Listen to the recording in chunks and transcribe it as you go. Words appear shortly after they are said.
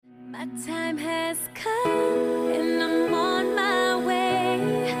My time has come and I'm on my way.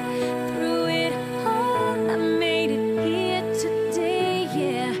 Through it all, I made it here today,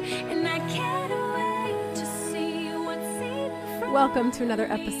 yeah. And I can't wait to see what's in front. Welcome to another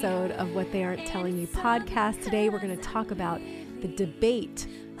episode of What They Aren't Telling You podcast. Today we're going to talk about the debate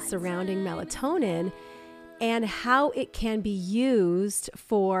surrounding melatonin and how it can be used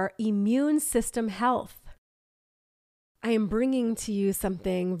for immune system health. I am bringing to you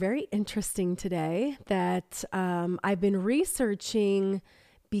something very interesting today that I've been researching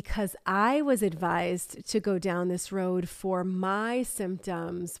because I was advised to go down this road for my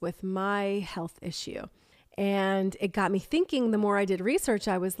symptoms with my health issue. And it got me thinking, the more I did research,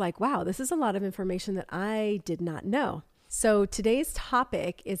 I was like, wow, this is a lot of information that I did not know. So today's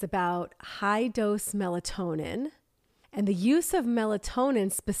topic is about high-dose melatonin and the use of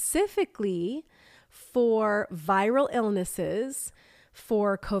melatonin specifically for viral illnesses,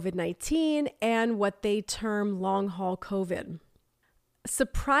 for COVID-19, and what they term long-haul COVID.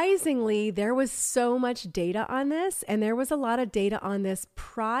 Surprisingly, there was so much data on this, and there was a lot of data on this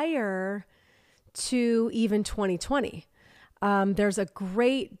prior to even 2020. There's a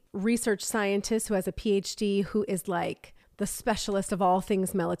great research scientist who has a PhD who is like the specialist of all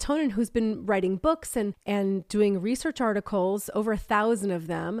things melatonin, who's been writing books and doing research articles, over 1,000 of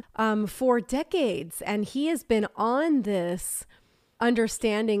them, for decades. And he has been on this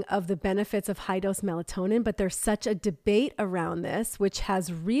understanding of the benefits of high-dose melatonin, but there's such a debate around this, which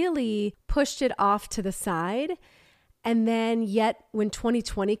has really pushed it off to the side. And then yet when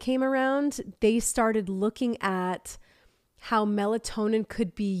 2020 came around, they started looking at how melatonin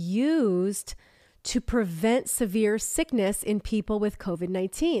could be used to prevent severe sickness in people with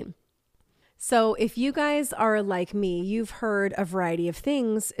COVID-19. So if you guys are like me, you've heard a variety of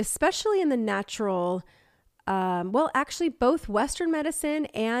things, especially in the natural, actually both Western medicine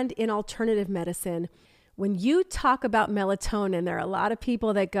and in alternative medicine. When you talk about melatonin, there are a lot of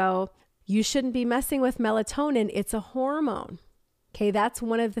people that go, you shouldn't be messing with melatonin. It's a hormone. Okay, that's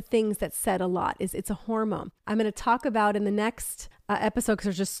one of the things that's said a lot is it's a hormone. I'm going to talk about in the next episode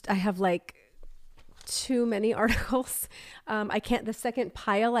because I have like too many articles. The second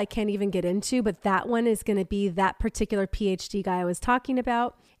pile I can't even get into, but that one is going to be that particular PhD guy I was talking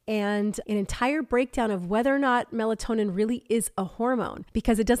about, and an entire breakdown of whether or not melatonin really is a hormone,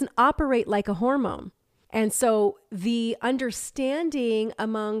 because it doesn't operate like a hormone. And so the understanding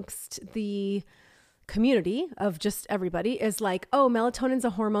amongst the community of just everybody is like, oh, melatonin's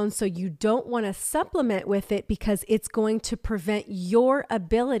a hormone, so you don't want to supplement with it because it's going to prevent your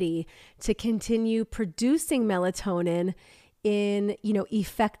ability to continue producing melatonin in,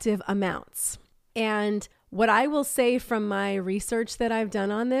 effective amounts. And what I will say from my research that I've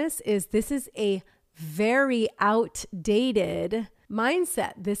done on this is a very outdated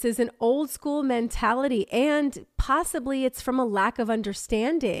mindset. This is an old school mentality, and possibly it's from a lack of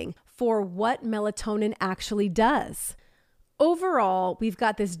understanding for what melatonin actually does. Overall, we've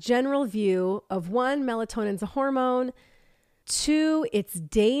got this general view of 1, melatonin's a hormone. 2, it's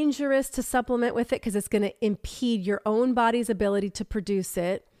dangerous to supplement with it because it's going to impede your own body's ability to produce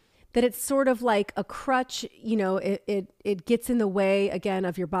it. That it's sort of like a crutch, it gets in the way, again,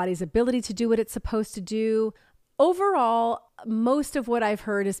 of your body's ability to do what it's supposed to do. Overall, most of what I've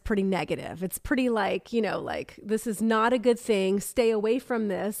heard is pretty negative. It's pretty like this is not a good thing. Stay away from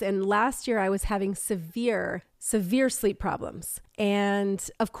this. And last year I was having severe sleep problems. And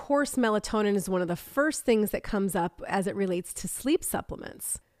of course, melatonin is one of the first things that comes up as it relates to sleep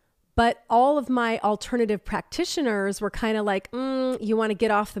supplements. But all of my alternative practitioners were kind of like, you want to get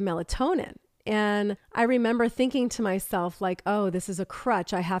off the melatonin. And I remember thinking to myself like, oh, this is a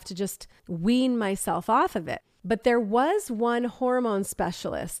crutch. I have to just wean myself off of it. But there was one hormone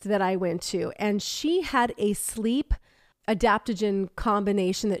specialist that I went to, and she had a sleep adaptogen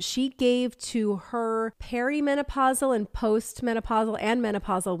combination that she gave to her perimenopausal and postmenopausal and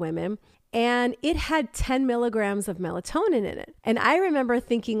menopausal women. And it had 10 milligrams of melatonin in it. And I remember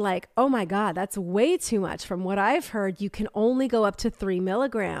thinking like, oh my God, that's way too much. From what I've heard, you can only go up to 3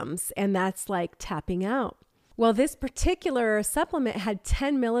 milligrams, and that's like tapping out. Well, this particular supplement had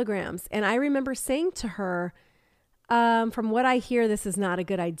 10 milligrams. And I remember saying to her, from what I hear, this is not a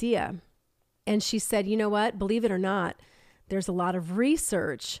good idea. And she said, you know what, believe it or not, there's a lot of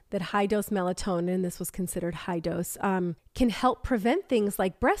research that high-dose melatonin, this was considered high dose, can help prevent things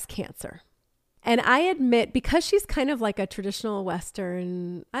like breast cancer. And I admit, because she's kind of like a traditional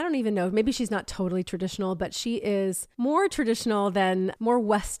Western, I don't even know, maybe she's not totally traditional, but she is more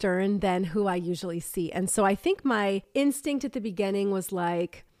Western than who I usually see. And so I think my instinct at the beginning was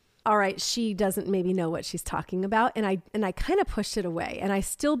like, all right, she doesn't maybe know what she's talking about. And I kind of pushed it away, and I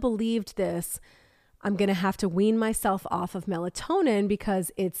still believed this. I'm going to have to wean myself off of melatonin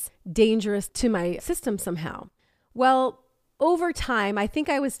because it's dangerous to my system somehow. Well, over time, I think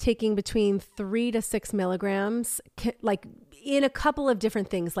I was taking between 3 to 6 milligrams, like in a couple of different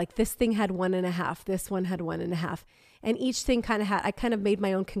things. Like this thing had 1.5, this one had 1.5. And each thing I kind of made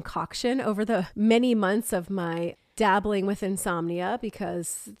my own concoction over the many months of my dabbling with insomnia,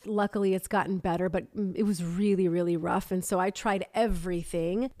 because luckily it's gotten better, but it was really, really rough. And so I tried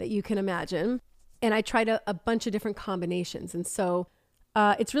everything that you can imagine. And I tried a bunch of different combinations. And so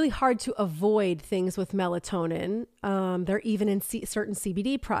it's really hard to avoid things with melatonin. They're even in certain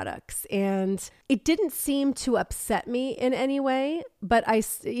CBD products. And it didn't seem to upset me in any way, but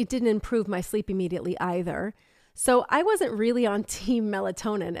it didn't improve my sleep immediately either. So I wasn't really on team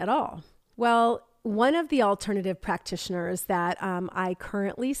melatonin at all. Well, one of the alternative practitioners that I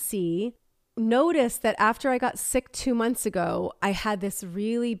currently see noticed that after I got sick 2 months ago, I had this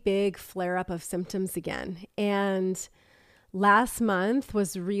really big flare up of symptoms again. And last month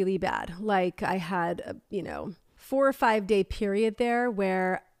was really bad. Like I had a 4 or 5 day period there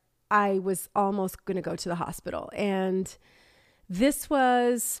where I was almost going to go to the hospital. And this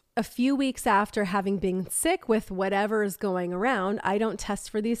was a few weeks after having been sick with whatever is going around. I don't test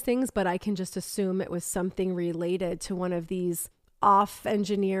for these things, but I can just assume it was something related to one of these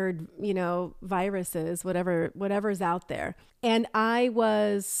off-engineered, viruses, whatever's out there. And I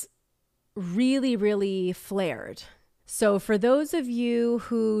was really, really flared. So for those of you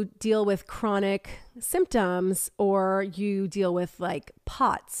who deal with chronic symptoms, or you deal with like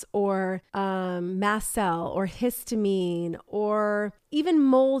POTS or mast cell or histamine, or even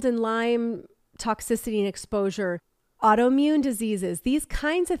mold and Lyme toxicity and exposure, autoimmune diseases, these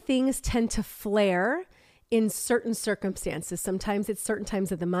kinds of things tend to flare in certain circumstances. Sometimes it's certain times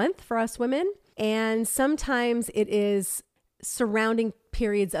of the month for us women, and sometimes it is surrounding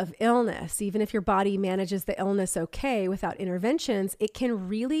periods of illness. Even if your body manages the illness okay without interventions, it can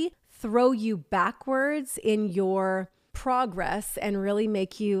really throw you backwards in your progress and really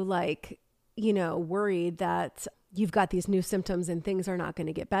make you worried that you've got these new symptoms and things are not going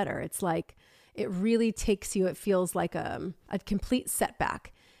to get better. It's like, it really takes you, it feels like a complete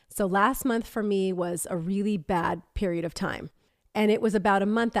setback. So last month for me was a really bad period of time. And it was about a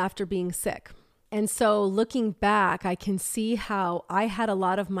month after being sick. And so looking back, I can see how I had a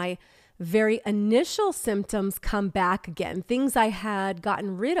lot of my very initial symptoms come back again. Things I had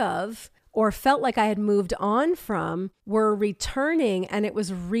gotten rid of or felt like I had moved on from were returning. And it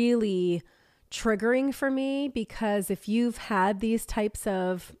was really triggering for me, because if you've had these types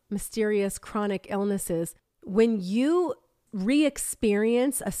of mysterious chronic illnesses, when you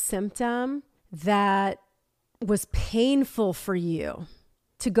re-experience a symptom that was painful for you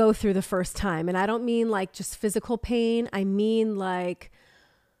to go through the first time, and I don't mean like just physical pain, I mean like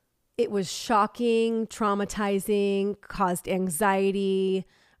it was shocking, traumatizing, caused anxiety,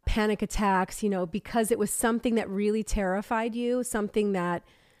 panic attacks, because it was something that really terrified you, something that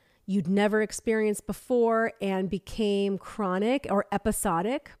you'd never experienced before and became chronic or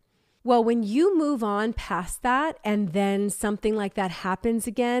episodic. Well, when you move on past that and then something like that happens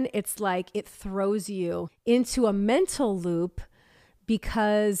again, it's like it throws you into a mental loop,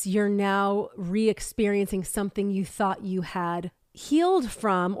 because you're now re-experiencing something you thought you had healed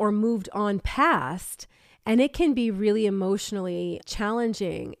from or moved on past. And it can be really emotionally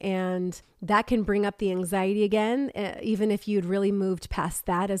challenging, and that can bring up the anxiety again, even if you'd really moved past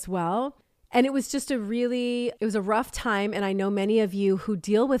that as well. And it was just it was a rough time. And I know many of you who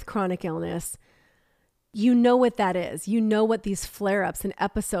deal with chronic illness, you know what that is. You know what these flare-ups and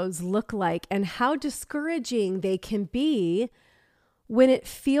episodes look like and how discouraging they can be when it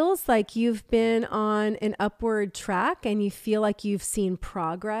feels like you've been on an upward track and you feel like you've seen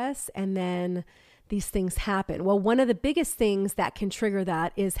progress, and then these things happen. Well, one of the biggest things that can trigger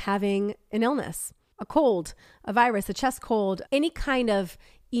that is having an illness, a cold, a virus, a chest cold, any kind of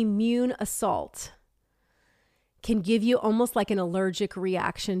immune assault can give you almost like an allergic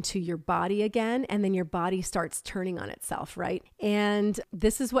reaction to your body again. And then your body starts turning on itself, right? And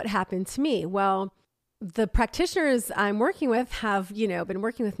this is what happened to me. Well, the practitioners I'm working with have, been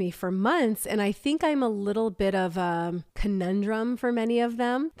working with me for months. And I think I'm a little bit of a conundrum for many of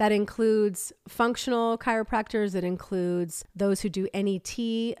them. That includes functional chiropractors. It includes those who do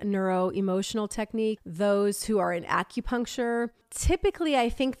NET, neuro-emotional technique, those who are in acupuncture. Typically, I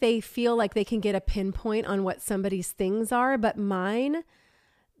think they feel like they can get a pinpoint on what somebody's things are, but mine,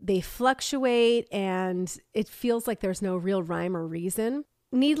 they fluctuate and it feels like there's no real rhyme or reason.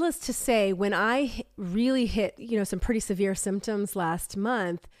 Needless to say, when I really hit, some pretty severe symptoms last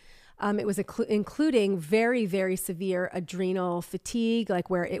month, It was including very, very severe adrenal fatigue, like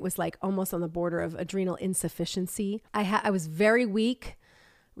where it was like almost on the border of adrenal insufficiency. I was very weak,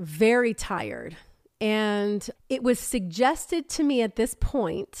 very tired. And it was suggested to me at this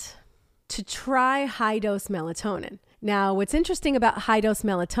point to try high dose melatonin. Now, what's interesting about high dose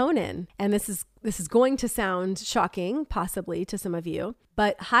melatonin, and this is going to sound shocking, possibly to some of you,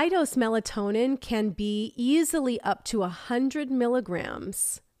 but high dose melatonin can be easily up to 100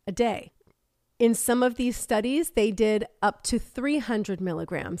 milligrams a day. In some of these studies, they did up to 300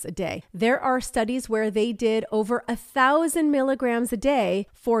 milligrams a day. There are studies where they did over 1,000 milligrams a day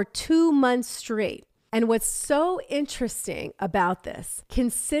for 2 months straight. And what's so interesting about this,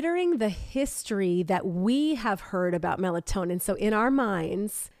 considering the history that we have heard about melatonin, so in our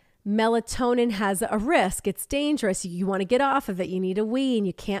minds, melatonin has a risk. It's dangerous. You want to get off of it. You need a wean.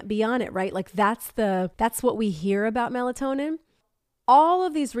 You can't be on it, right? Like that's what we hear about melatonin. All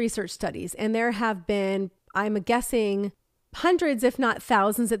of these research studies, and there have been, I'm guessing, hundreds, if not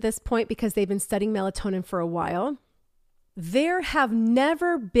thousands at this point, because they've been studying melatonin for a while. There have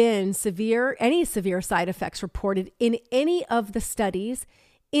never been any severe side effects reported in any of the studies,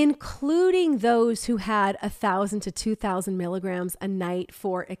 including those who had 1,000 to 2,000 milligrams a night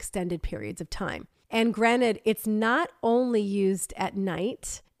for extended periods of time. And granted, it's not only used at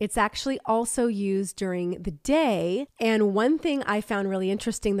night, it's actually also used during the day. And one thing I found really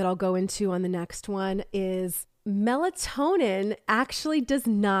interesting that I'll go into on the next one is melatonin actually does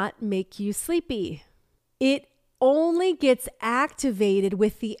not make you sleepy. It only gets activated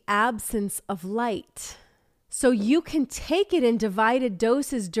with the absence of light. So you can take it in divided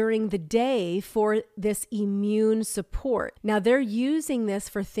doses during the day for this immune support. Now they're using this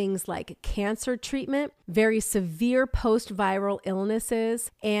for things like cancer treatment, very severe post-viral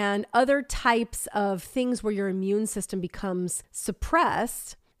illnesses, and other types of things where your immune system becomes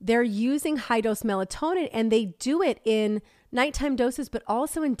suppressed. They're using high-dose melatonin, and they do it in nighttime doses, but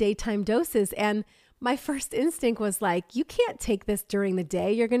also in daytime doses. And my first instinct was like, you can't take this during the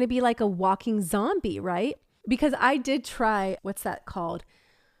day. You're going to be like a walking zombie, right? Because I did try, what's that called?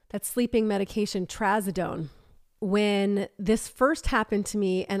 That sleeping medication, trazodone. When this first happened to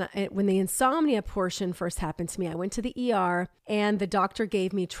me, and when the insomnia portion first happened to me, I went to the ER and the doctor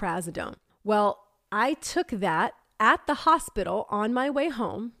gave me trazodone. Well, I took that at the hospital on my way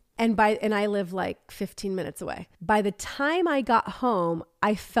home. And I live like 15 minutes away. By the time I got home,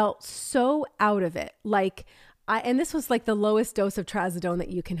 I felt so out of it. And this was like the lowest dose of trazodone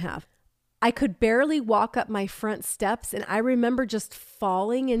that you can have. I could barely walk up my front steps. And I remember just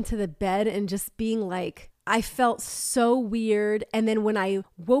falling into the bed and just being like, I felt so weird. And then when I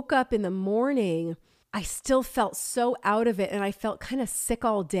woke up in the morning, I still felt so out of it. And I felt kind of sick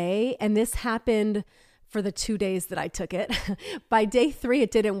all day. And this happened for the 2 days that I took it. By day 3,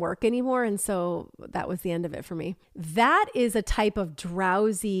 it didn't work anymore. And so that was the end of it for me. That is a type of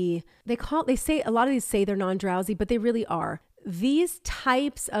drowsy, they say, a lot of these say they're non-drowsy, but they really are. These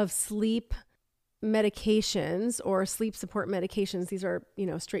types of sleep medications or sleep support medications, these are,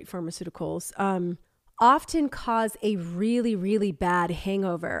 straight pharmaceuticals, often cause a really, really bad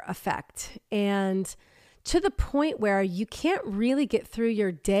hangover effect. And to the point where you can't really get through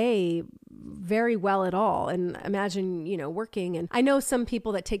your day very well at all. And imagine, working. And I know some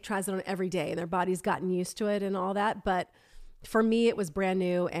people that take trazodone every day and their body's gotten used to it and all that. But for me, it was brand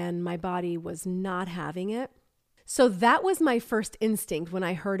new and my body was not having it. So that was my first instinct when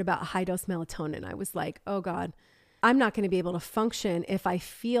I heard about high dose melatonin. I was like, oh God, I'm not going to be able to function if I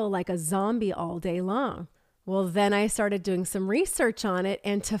feel like a zombie all day long. Well, then I started doing some research on it,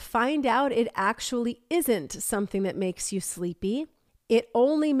 and to find out it actually isn't something that makes you sleepy. It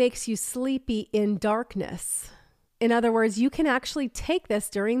only makes you sleepy in darkness. In other words, you can actually take this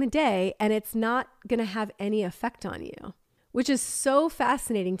during the day and it's not going to have any effect on you, which is so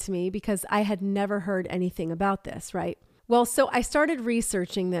fascinating to me because I had never heard anything about this, right? Well, so I started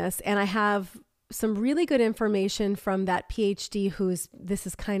researching this, and I have some really good information from that PhD this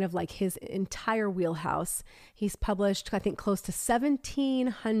is kind of like his entire wheelhouse. He's published, I think, close to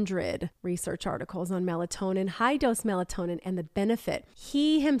 1,700 research articles on melatonin, high dose melatonin, and the benefit.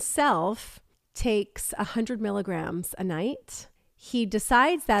 He himself takes 100 milligrams a night. He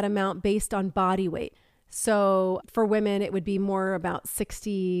decides that amount based on body weight. So for women, it would be more about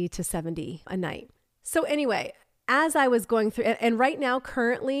 60 to 70 a night. So anyway, as I was going through, and right now,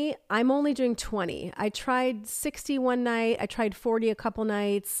 currently, I'm only doing 20. I tried 60 one night. I tried 40 a couple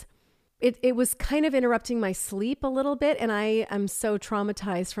nights. It was kind of interrupting my sleep a little bit. And I am so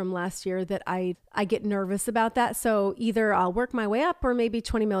traumatized from last year that I get nervous about that. So either I'll work my way up or maybe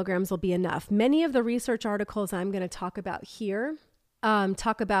 20 milligrams will be enough. Many of the research articles I'm going to talk about here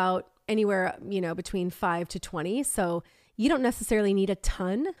talk about anywhere, between 5 to 20. So you don't necessarily need a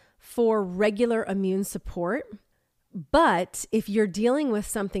ton for regular immune support. But if you're dealing with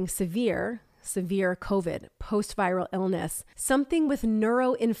something severe COVID, post-viral illness, something with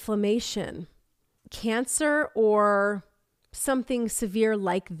neuroinflammation, cancer, or something severe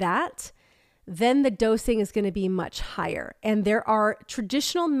like that, then the dosing is going to be much higher. And there are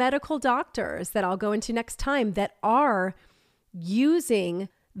traditional medical doctors that I'll go into next time that are using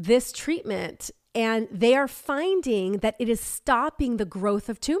this treatment, and they are finding that it is stopping the growth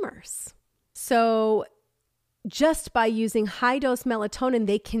of tumors. So just by using high-dose melatonin,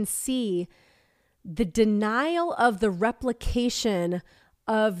 they can see the denial of the replication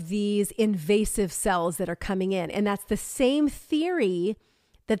of these invasive cells that are coming in. And that's the same theory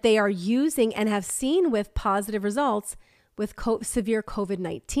that they are using and have seen with positive results with severe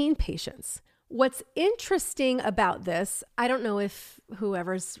COVID-19 patients. What's interesting about this, I don't know if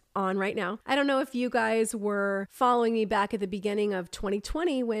whoever's on right now, I don't know if you guys were following me back at the beginning of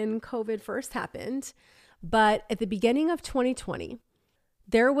 2020 when COVID first happened, but at the beginning of 2020,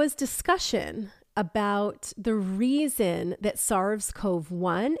 there was discussion about the reason that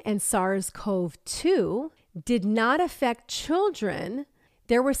SARS-CoV-1 and SARS-CoV-2 did not affect children.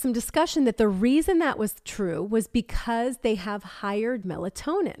 There was some discussion that the reason that was true was because they have higher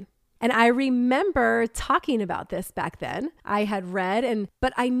melatonin. And I remember talking about this back then. I had read,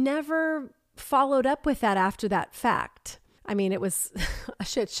 but I never followed up with that after that fact. I mean, it was a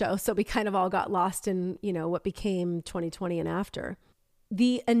shit show, so we kind of all got lost in, what became 2020 and after.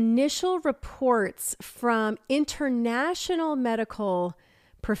 The initial reports from international medical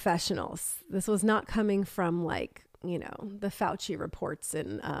professionals, this was not coming from the Fauci reports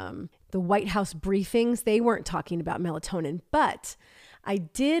and the White House briefings. They weren't talking about melatonin, but I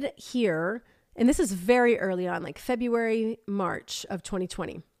did hear, and this is very early on, like February, March of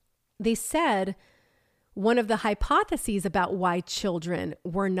 2020, they said one of the hypotheses about why children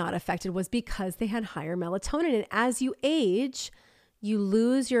were not affected was because they had higher melatonin. And as you age, you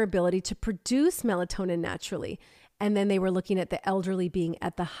lose your ability to produce melatonin naturally. And then they were looking at the elderly being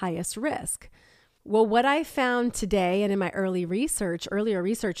at the highest risk. Well, what I found today and in my earlier research,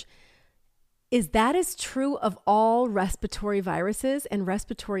 is that is true of all respiratory viruses and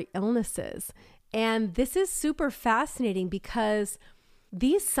respiratory illnesses. And this is super fascinating because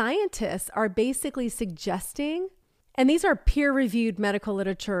these scientists are basically suggesting, and these are peer-reviewed medical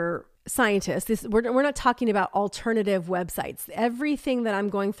literature scientists. We're not talking about alternative websites. Everything that I'm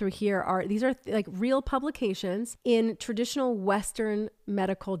going through here these are like real publications in traditional Western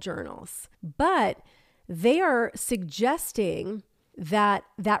medical journals. But they are suggesting that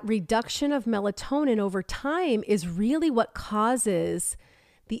reduction of melatonin over time is really what causes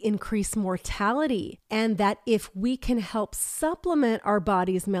the increased mortality, and that if we can help supplement our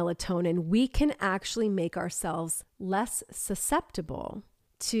body's melatonin, we can actually make ourselves less susceptible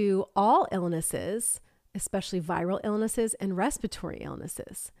to all illnesses, especially viral illnesses and respiratory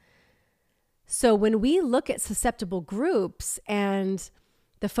illnesses. So when we look at susceptible groups and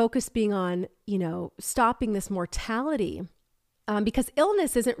the focus being on, stopping this mortality, because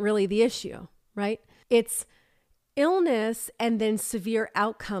illness isn't really the issue, right? It's illness and then severe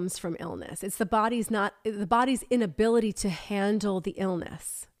outcomes from illness. It's the body's inability to handle the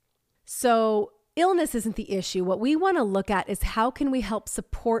illness. So illness isn't the issue. What we want to look at is how can we help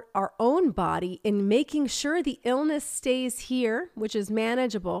support our own body in making sure the illness stays here, which is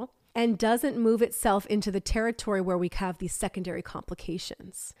manageable, and doesn't move itself into the territory where we have these secondary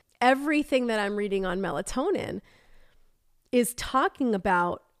complications. Everything that I'm reading on melatonin is talking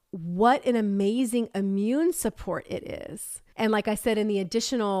about what an amazing immune support it is. And like I said, in the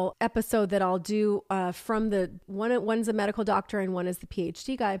additional episode that I'll do from the one's a medical doctor and one is the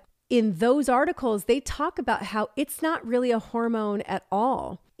PhD guy, in those articles, they talk about how it's not really a hormone at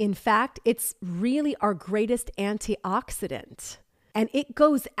all. In fact, it's really our greatest antioxidant. And it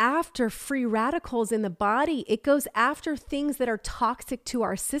goes after free radicals in the body. It goes after things that are toxic to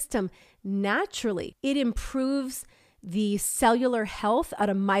our system naturally. It improves the cellular health at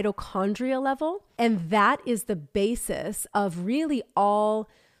a mitochondria level. And that is the basis of really all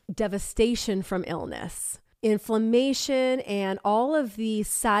devastation from illness. Inflammation and all of the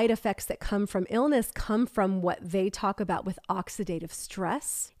side effects that come from illness come from what they talk about with oxidative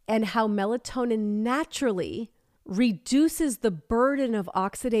stress, and how melatonin naturally reduces the burden of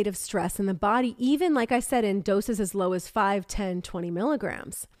oxidative stress in the body, even like I said, in doses as low as 5, 10, 20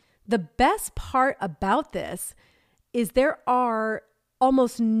 milligrams. The best part about this is there are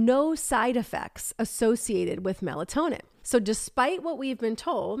almost no side effects associated with melatonin. So despite what we've been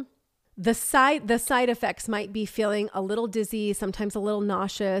told, The side effects might be feeling a little dizzy, sometimes a little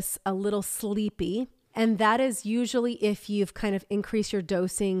nauseous, a little sleepy. And that is usually if you've kind of increased your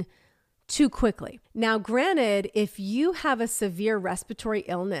dosing too quickly. Now, granted, if you have a severe respiratory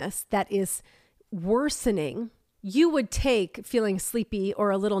illness that is worsening, you would take feeling sleepy or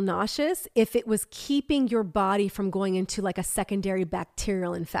a little nauseous if it was keeping your body from going into like a secondary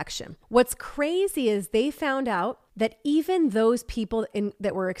bacterial infection. What's crazy is they found out that even those people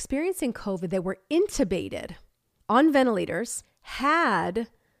that were experiencing COVID that were intubated on ventilators had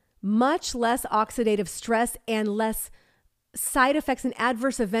much less oxidative stress and less side effects and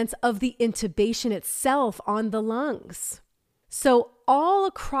adverse events of the intubation itself on the lungs. So all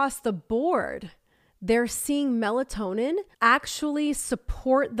across the board, they're seeing melatonin actually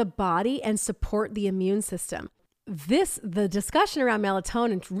support the body and support the immune system. The discussion around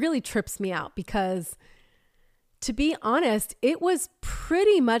melatonin really trips me out because, to be honest, it was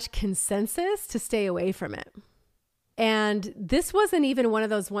pretty much consensus to stay away from it. And this wasn't even one of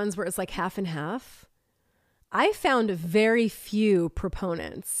those ones where it's like half and half. I found very few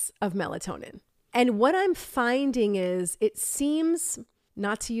proponents of melatonin. And what I'm finding is it seems,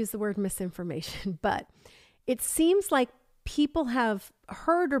 not to use the word misinformation, but it seems like people have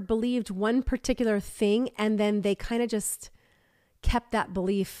heard or believed one particular thing and then they kind of just kept that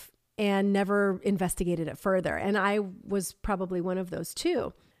belief and never investigated it further. And I was probably one of those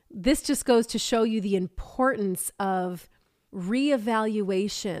too. This just goes to show you the importance of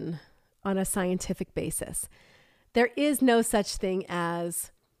reevaluation on a scientific basis. There is no such thing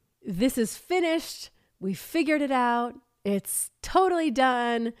as this is finished, we figured it out, it's totally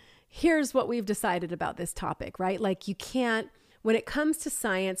done, here's what we've decided about this topic, right? Like you can't, when it comes to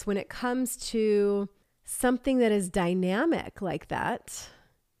science, when it comes to something that is dynamic like that,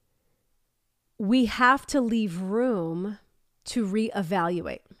 we have to leave room to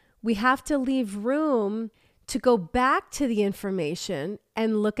reevaluate. We have to leave room to go back to the information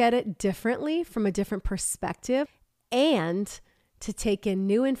and look at it differently from a different perspective and to take in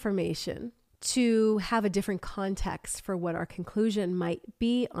new information to have a different context for what our conclusion might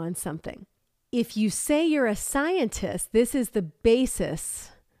be on something. If you say you're a scientist, this is the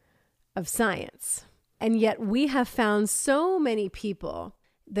basis of science. And yet we have found so many people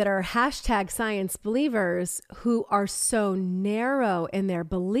that are #science believers who are so narrow in their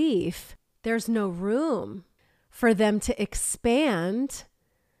belief, there's no room for them to expand.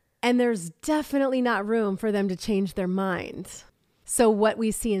 And there's definitely not room for them to change their mind. So what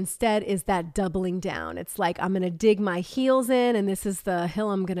we see instead is that doubling down. It's like, I'm going to dig my heels in and this is the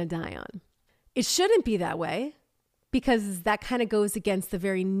hill I'm going to die on. It shouldn't be that way because that kind of goes against the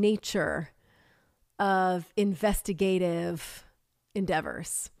very nature of investigative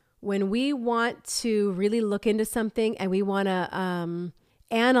endeavors. When we want to really look into something and we want to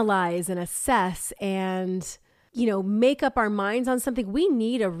analyze and assess and make up our minds on something, we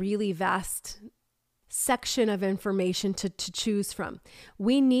need a really vast section of information to choose from.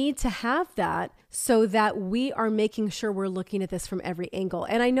 We need to have that so that we are making sure we're looking at this from every angle.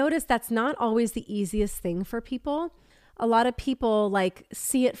 And I notice that's not always the easiest thing for people. A lot of people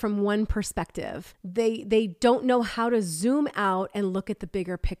see it from one perspective. They don't know how to zoom out and look at the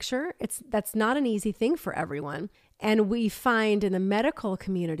bigger picture. That's not an easy thing for everyone. And we find in the medical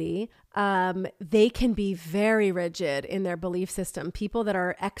community, they can be very rigid in their belief system. People that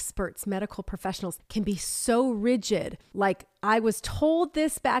are experts, medical professionals, can be so rigid. Like, I was told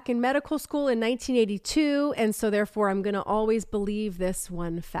this back in medical school in 1982, and so therefore I'm going to always believe this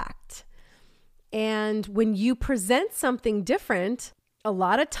one fact. And when you present something different, a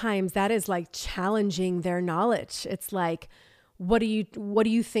lot of times that is like challenging their knowledge. It's like, what do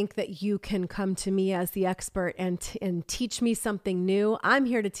you think that you can come to me as the expert and teach me something new? I'm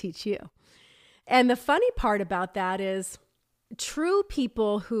here to teach you. And the funny part about that is true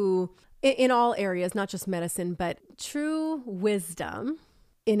people who, in all areas, not just medicine, but true wisdom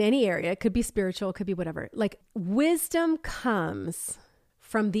in any area, it could be spiritual, it could be whatever. Like, wisdom comes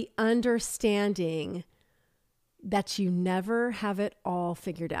from the understanding that you never have it all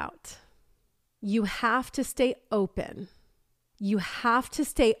figured out. You have to stay open. You have to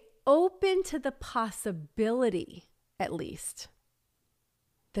stay open to the possibility, at least.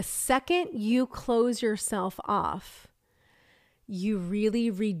 The second you close yourself off, you really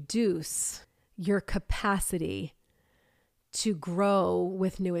reduce your capacity to grow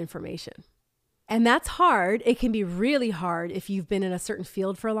with new information. And that's hard. It can be really hard if you've been in a certain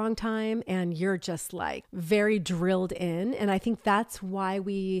field for a long time and you're just very drilled in. And I think that's why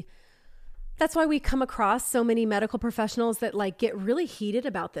we come across so many medical professionals that get really heated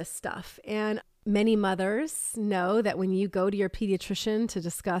about this stuff. And many mothers know that when you go to your pediatrician to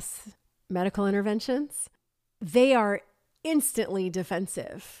discuss medical interventions, they are instantly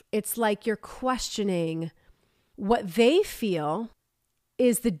defensive. It's like you're questioning what they feel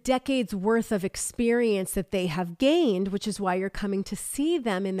is the decades worth of experience that they have gained, which is why you're coming to see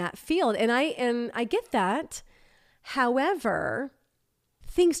them in that field. And I get that. However,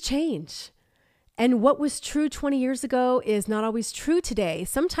 things change. And what was true 20 years ago is not always true today.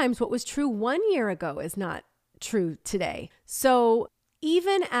 Sometimes what was true 1 year ago is not true today. So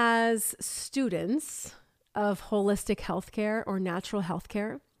even as students of holistic healthcare or natural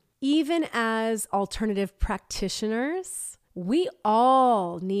healthcare, even as alternative practitioners, we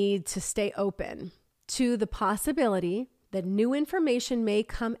all need to stay open to the possibility that new information may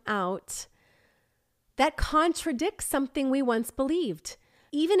come out that contradicts something we once believed,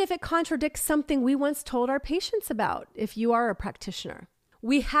 even if it contradicts something we once told our patients about, if you are a practitioner.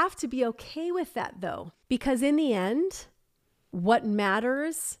 We have to be okay with that though, because in the end, what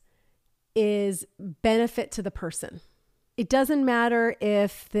matters is benefit to the person. It doesn't matter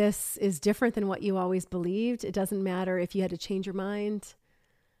if this is different than what you always believed. It doesn't matter if you had to change your mind.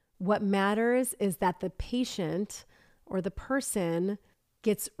 What matters is that the patient or the person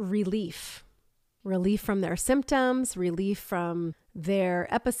gets relief from their symptoms, relief from their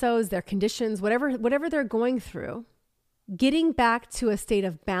episodes, their conditions, whatever they're going through. Getting back to a state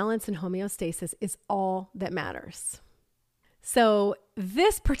of balance and homeostasis is all that matters. So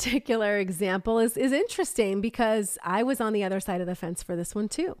this particular example is interesting because I was on the other side of the fence for this one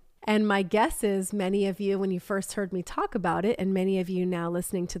too. And my guess is many of you, when you first heard me talk about it, and many of you now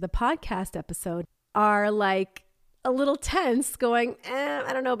listening to the podcast episode, are like a little tense going,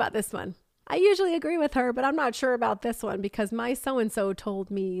 I don't know about this one. I usually agree with her, but I'm not sure about this one because my so-and-so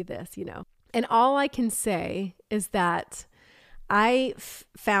told me this, And all I can say is that I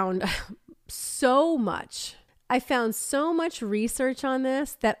found so much research on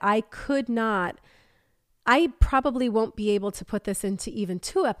this that I probably won't be able to put this into even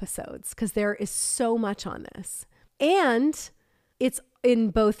 2 episodes because there is so much on this. And it's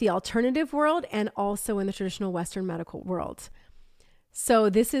in both the alternative world and also in the traditional Western medical world. So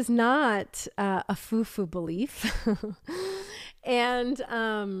this is not a foo-foo belief. And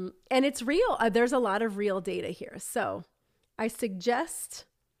it's real. There's a lot of real data here. So I suggest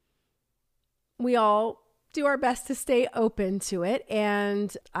we all do our best to stay open to it.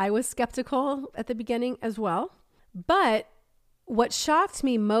 And I was skeptical at the beginning as well. But what shocked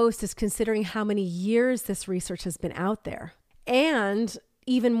me most is considering how many years this research has been out there. And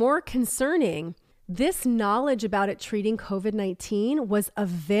even more concerning, this knowledge about it treating COVID-19 was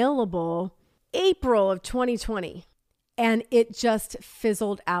available April of 2020. And it just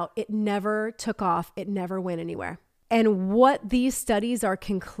fizzled out. It never took off. It never went anywhere. And what these studies are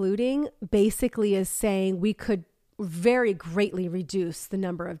concluding basically is saying we could very greatly reduce the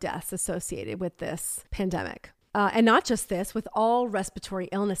number of deaths associated with this pandemic. And not just this, with all respiratory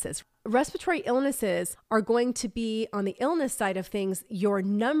illnesses. Respiratory illnesses are going to be, on the illness side of things, your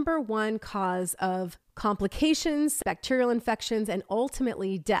number one cause of complications, bacterial infections, and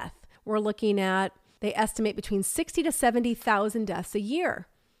ultimately death. We're looking at, they estimate between 60 to 70,000 deaths a year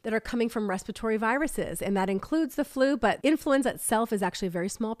that are coming from respiratory viruses. And that includes the flu, but influenza itself is actually a very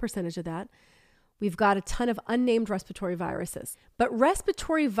small percentage of that. We've got a ton of unnamed respiratory viruses. But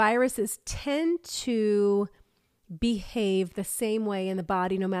respiratory viruses tend to behave the same way in the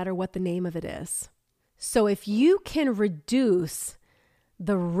body, no matter what the name of it is. So if you can reduce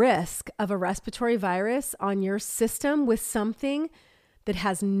the risk of a respiratory virus on your system with something that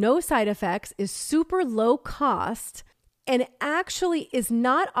has no side effects, is super low cost, and actually is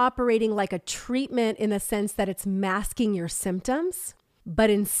not operating like a treatment in the sense that it's masking your symptoms, but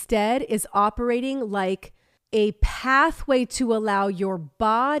instead is operating like a pathway to allow your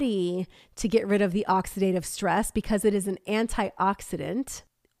body to get rid of the oxidative stress because it is an antioxidant,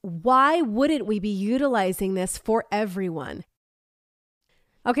 why wouldn't we be utilizing this for everyone?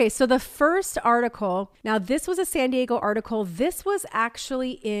 Okay, so the first article, now this was a San Diego article. This was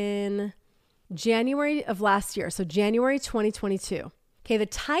actually in January of last year, so January 2022. Okay, the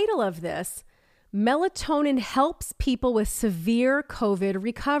title of this, Melatonin Helps People with Severe COVID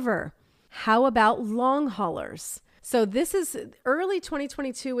Recover. How about long haulers? So this is early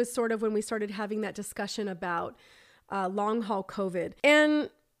 2022 was sort of when we started having that discussion about long haul COVID. And,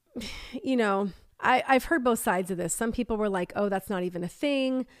 I've heard both sides of this. Some people were like, oh, that's not even a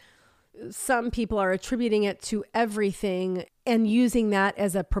thing. Some people are attributing it to everything and using that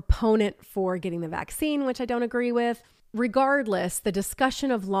as a proponent for getting the vaccine, which I don't agree with. Regardless, the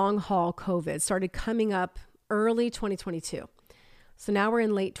discussion of long haul COVID started coming up early 2022. So now we're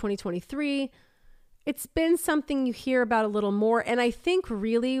in late 2023. It's been something you hear about a little more. And I think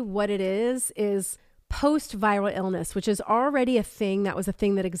really what it is post-viral illness, which is already a thing. That was a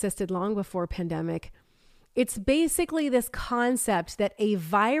thing that existed long before pandemic. It's basically this concept that a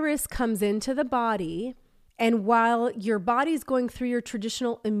virus comes into the body, and while your body's going through your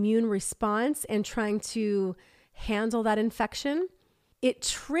traditional immune response and trying to handle that infection, it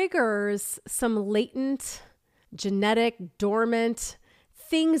triggers some latent, genetic, dormant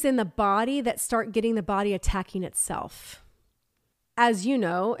things in the body that start getting the body attacking itself. As you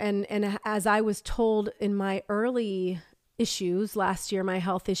know, and as I was told in my early issues last year, my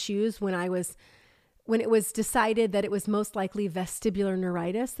health issues, when it was decided that it was most likely vestibular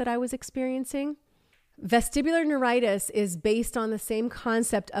neuritis that I was experiencing. Vestibular neuritis is based on the same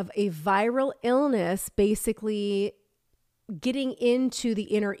concept of a viral illness basically getting into the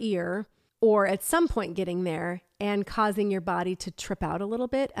inner ear, or at some point getting there and causing your body to trip out a little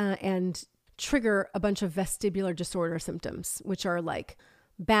bit and trigger a bunch of vestibular disorder symptoms, which are like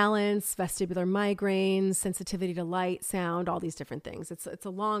balance, vestibular migraines, sensitivity to light, sound, all these different things. It's a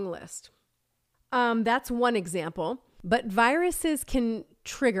long list. That's one example. But viruses can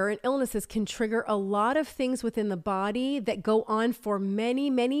trigger, and illnesses can trigger a lot of things within the body that go on for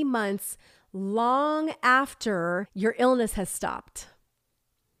many, many months long after your illness has stopped.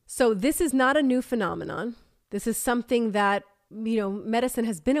 So this is not a new phenomenon. This is something that, medicine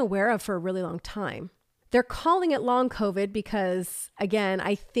has been aware of for a really long time. They're calling it long COVID because, again,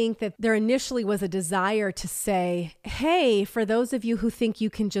 I think that there initially was a desire to say, hey, for those of you who think you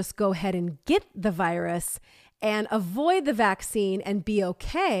can just go ahead and get the virus and avoid the vaccine and be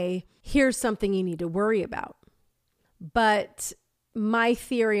okay, here's something you need to worry about. But my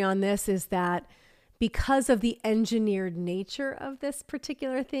theory on this is that because of the engineered nature of this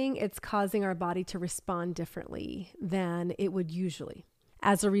particular thing, it's causing our body to respond differently than it would usually.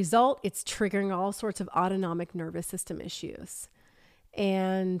 As a result, it's triggering all sorts of autonomic nervous system issues.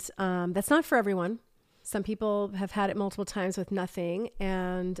 And that's not for everyone. Some people have had it multiple times with nothing.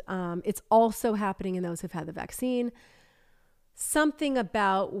 And it's also happening in those who've had the vaccine. Something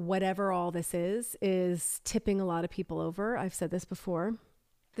about whatever all this is tipping a lot of people over. I've said this before.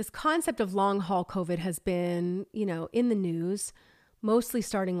 This concept of long haul COVID has been, in the news, mostly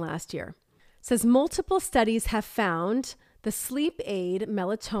starting last year. It says multiple studies have found the sleep aid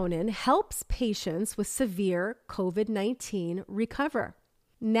melatonin helps patients with severe COVID-19 recover.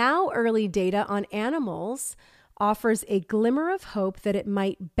 Now, early data on animals offers a glimmer of hope that it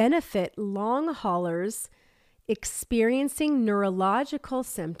might benefit long haulers experiencing neurological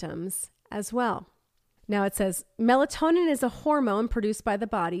symptoms as well. Now it says melatonin is a hormone produced by the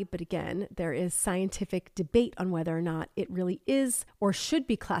body, but again, there is scientific debate on whether or not it really is or should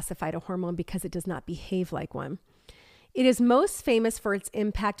be classified a hormone because it does not behave like one. It is most famous for its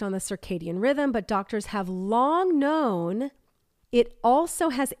impact on the circadian rhythm, but doctors have long known it also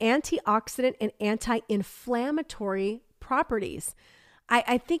has antioxidant and anti-inflammatory properties.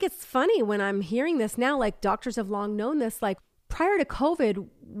 I think it's funny when I'm hearing this now, like doctors have long known this, like prior to COVID,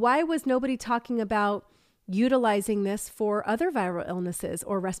 why was nobody talking about utilizing this for other viral illnesses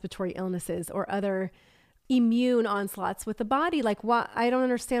or respiratory illnesses or other immune onslaughts with the body? Like, why? I don't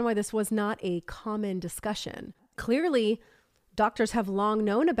understand why this was not a common discussion. Clearly, doctors have long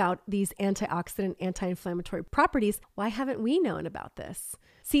known about these antioxidant, anti-inflammatory properties. Why haven't we known about this?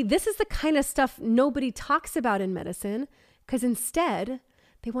 See, this is the kind of stuff nobody talks about in medicine because instead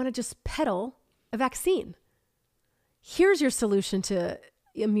they want to just peddle a vaccine. Here's your solution to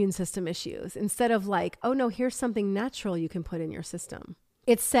immune system issues instead of like, oh no, here's something natural you can put in your system.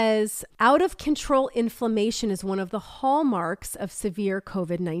 It says out of control inflammation is one of the hallmarks of severe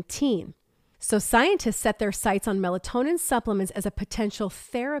COVID-19. So scientists set their sights on melatonin supplements as a potential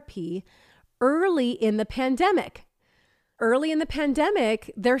therapy early in the pandemic. Early in the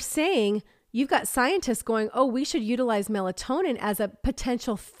pandemic, they're saying you've got scientists going, oh, we should utilize melatonin as a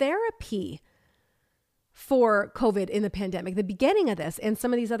potential therapy for COVID in the pandemic, the beginning of this. And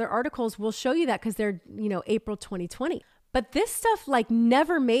some of these other articles will show you that because they're, April 2020. But this stuff like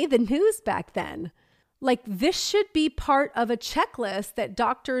never made the news back then. Like this should be part of a checklist that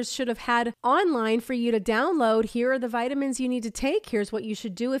doctors should have had online for you to download. Here are the vitamins you need to take. Here's what you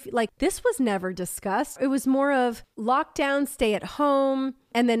should do. If like this was never discussed. It was more of lockdown, stay at home.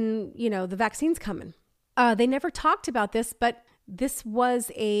 And then, the vaccine's coming. They never talked about this, but this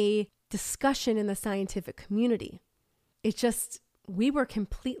was a discussion in the scientific community. We were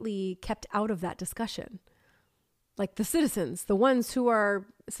completely kept out of that discussion. Like the citizens, the ones who are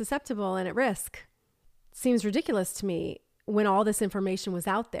susceptible and at risk. Seems ridiculous to me when all this information was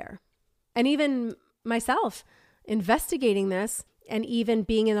out there. And even myself investigating this, And even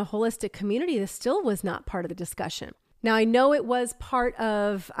being in the holistic community, this still was not part of the discussion. Now, I know it was part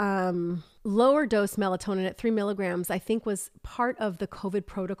of lower dose melatonin at 3 milligrams, I think was part of the COVID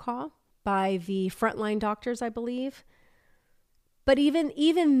protocol by the frontline doctors, I believe. But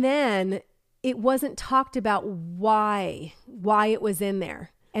even then, it wasn't talked about why it was in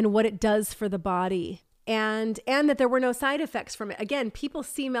there and what it does for the body. And that there were no side effects from it. Again, people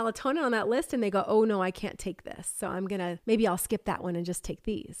see melatonin on that list and they go, oh no, I can't take this. So maybe I'll skip that one and just take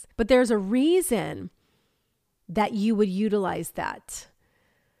these. But there's a reason that you would utilize that.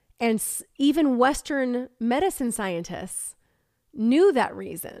 And even Western medicine scientists knew that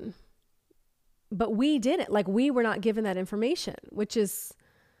reason, but we didn't. Like, we were not given that information, which is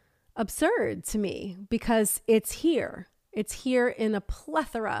absurd to me because it's here. It's here in a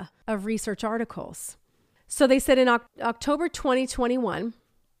plethora of research articles. So they said in October 2021,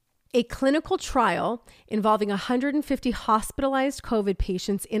 a clinical trial involving 150 hospitalized COVID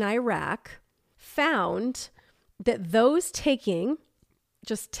patients in Iraq found that those taking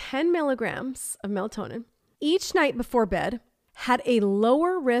just 10 milligrams of melatonin each night before bed had a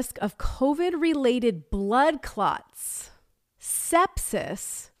lower risk of COVID-related blood clots,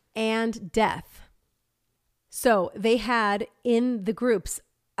 sepsis, and death. So they had in the groups,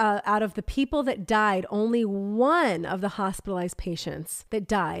 out of the people that died, only one of the hospitalized patients that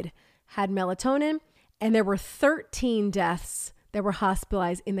died had melatonin, and there were 13 deaths that were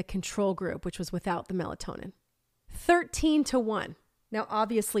hospitalized in the control group, which was without the melatonin. 13 to 1. Now,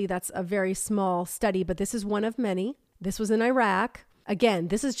 obviously, that's a very small study, but this is one of many. This was in Iraq. Again,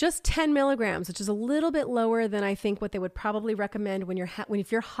 this is just 10 milligrams, which is a little bit lower than I think what they would probably recommend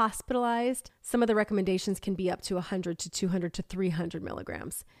if you're hospitalized. Some of the recommendations can be up to 100 to 200 to 300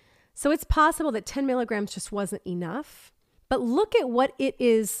 milligrams. So it's possible that 10 milligrams just wasn't enough. But look at what it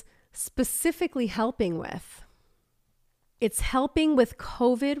is specifically helping with. It's helping with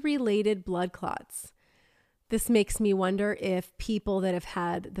COVID-related blood clots. This makes me wonder if people that have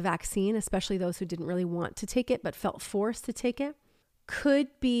had the vaccine, especially those who didn't really want to take it but felt forced to take it, could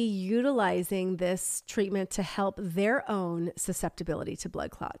be utilizing this treatment to help their own susceptibility to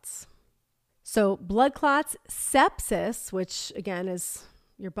blood clots. So blood clots, sepsis, which again is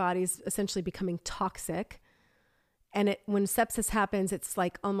your body's essentially becoming toxic. And when sepsis happens, it's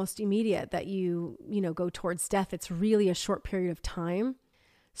like almost immediate that you go towards death. It's really a short period of time.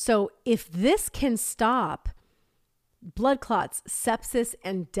 So if this can stop blood clots, sepsis,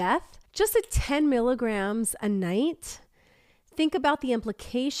 and death, just at 10 milligrams a night, think about the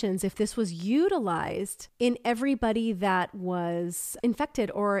implications if this was utilized in everybody that was infected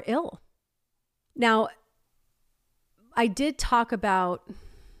or ill. Now, I did talk about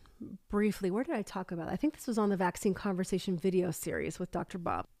briefly, where did I talk about? I think this was on the Vaccine Conversation video series with Dr.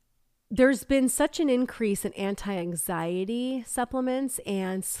 Bob. There's been such an increase in anti-anxiety supplements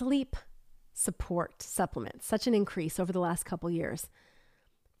and sleep support supplements, such an increase over the last couple years,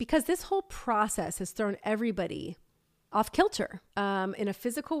 because this whole process has thrown everybody off kilter in a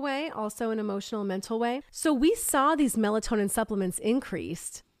physical way, also an emotional, mental way. So we saw these melatonin supplements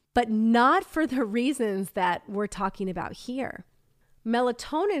increased, but not for the reasons that we're talking about here.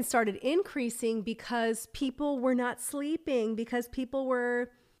 Melatonin started increasing because people were not sleeping, because people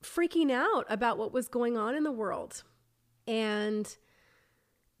were freaking out about what was going on in the world. And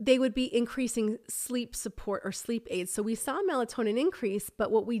they would be increasing sleep support or sleep aids. So we saw melatonin increase,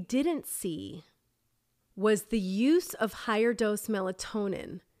 but what we didn't see was the use of higher dose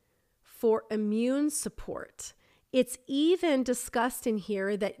melatonin for immune support. It's even discussed in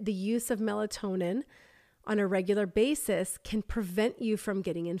here that the use of melatonin on a regular basis can prevent you from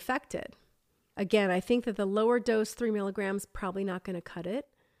getting infected. Again, I think that the lower dose 3 milligrams probably not going to cut it.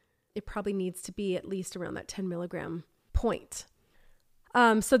 It probably needs to be at least around that 10 milligram point.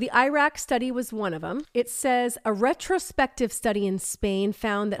 So the Iraq study was one of them. It says a retrospective study in Spain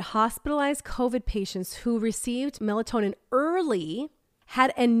found that hospitalized COVID patients who received melatonin early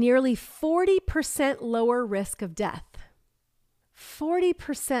had a nearly 40% lower risk of death.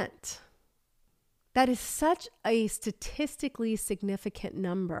 40%. That is such a statistically significant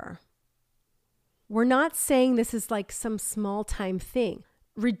number. We're not saying this is like some small time thing.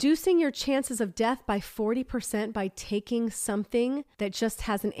 Reducing your chances of death by 40% by taking something that just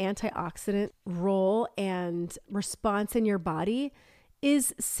has an antioxidant role and response in your body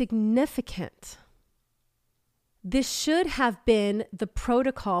is significant. This should have been the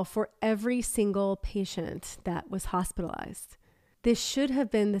protocol for every single patient that was hospitalized. This should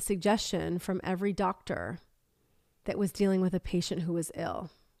have been the suggestion from every doctor that was dealing with a patient who was ill.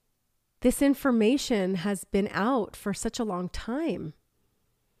 This information has been out for such a long time.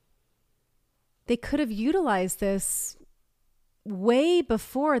 They could have utilized this way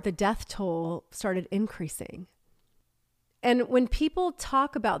before the death toll started increasing. And when people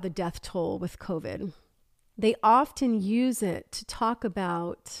talk about the death toll with COVID, they often use it to talk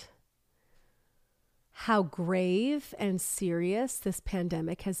about how grave and serious this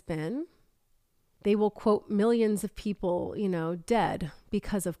pandemic has been. They will quote millions of people, dead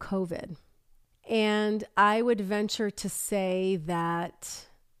because of COVID. And I would venture to say that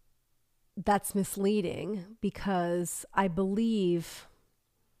that's misleading, because I believe,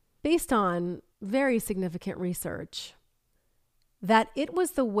 based on very significant research, that it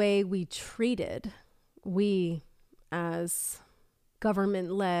was the way we as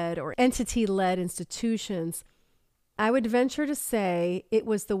government-led or entity-led institutions, I would venture to say it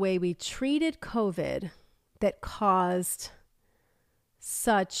was the way we treated COVID that caused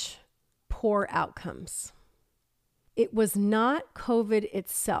such poor outcomes. It was not COVID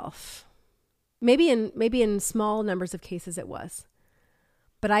itself. Maybe in small numbers of cases it was.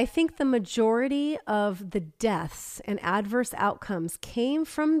 But I think the majority of the deaths and adverse outcomes came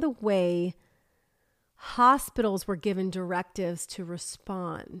from the way hospitals were given directives to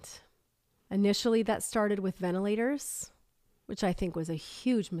respond. Initially, that started with ventilators, which I think was a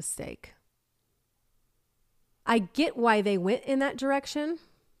huge mistake. I get why they went in that direction.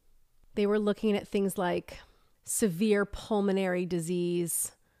 They were looking at things like severe pulmonary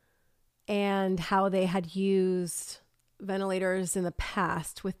disease and how they had used ventilators in the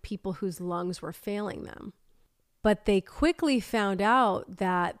past with people whose lungs were failing them. But they quickly found out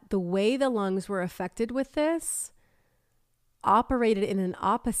that the way the lungs were affected with this operated in an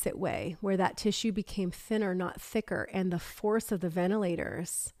opposite way, where that tissue became thinner, not thicker, and the force of the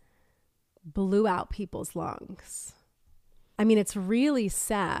ventilators blew out people's lungs. I mean, it's really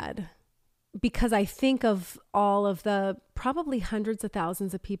sad, because I think of all of the probably hundreds of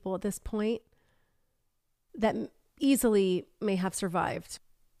thousands of people at this point that easily may have survived.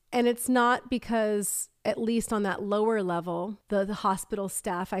 And it's not because, at least on that lower level, the hospital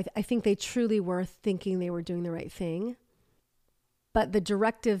staff, I think they truly were thinking they were doing the right thing. But the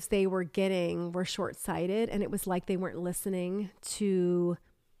directives they were getting were short-sighted, and it was like they weren't listening to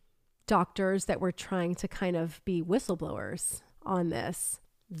doctors that were trying to kind of be whistleblowers on this.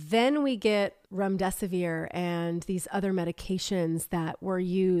 Then we get remdesivir and these other medications that were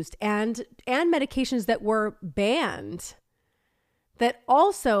used, and medications that were banned, that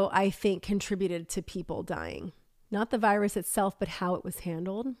also, I think, contributed to people dying. Not the virus itself, but how it was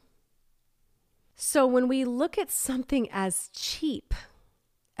handled. So when we look at something as cheap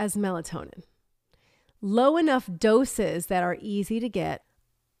as melatonin, low enough doses that are easy to get,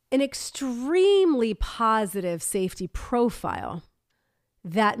 an extremely positive safety profile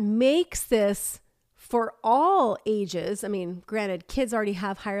that makes this for all ages. I mean, granted, kids already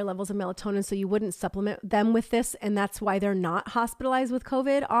have higher levels of melatonin, so you wouldn't supplement them with this. And that's why they're not hospitalized with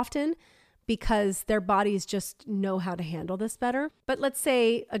COVID often, because their bodies just know how to handle this better. But let's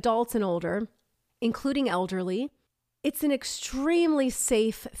say adults and older, including elderly, it's an extremely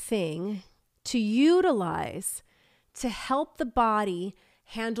safe thing to utilize to help the body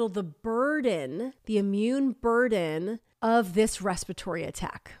handle the burden, the immune burden of this respiratory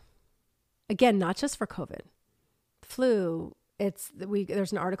attack. Again, not just for COVID, flu.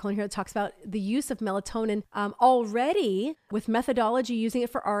 There's an article in here that talks about the use of melatonin already, with methodology using it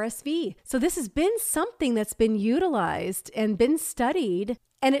for RSV. So this has been something that's been utilized and been studied,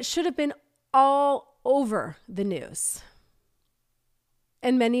 and it should have been all over the news.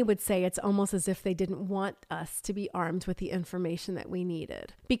 And many would say it's almost as if they didn't want us to be armed with the information that we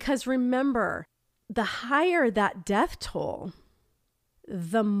needed. Because remember, the higher that death toll,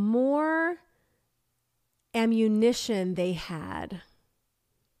 the more ammunition they had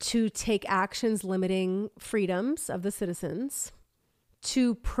to take actions limiting freedoms of the citizens,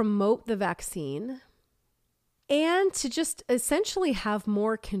 to promote the vaccine, and to just essentially have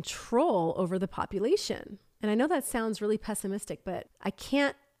more control over the population. And I know that sounds really pessimistic, but I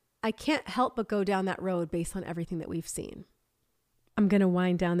can't help but go down that road based on everything that we've seen. I'm going to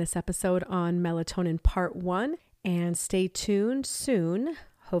wind down this episode on melatonin part 1, and stay tuned soon,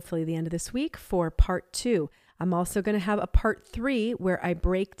 hopefully the end of this week, for part 2. I'm also going to have a part 3 where I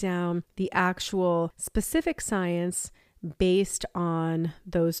break down the actual specific science based on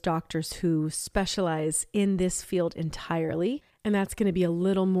those doctors who specialize in this field entirely. And that's going to be a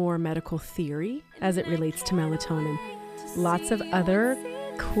little more medical theory as it relates to melatonin. Lots of other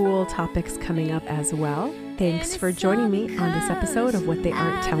cool topics coming up as well. Thanks for joining me on this episode of What They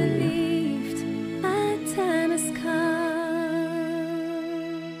Aren't Telling You.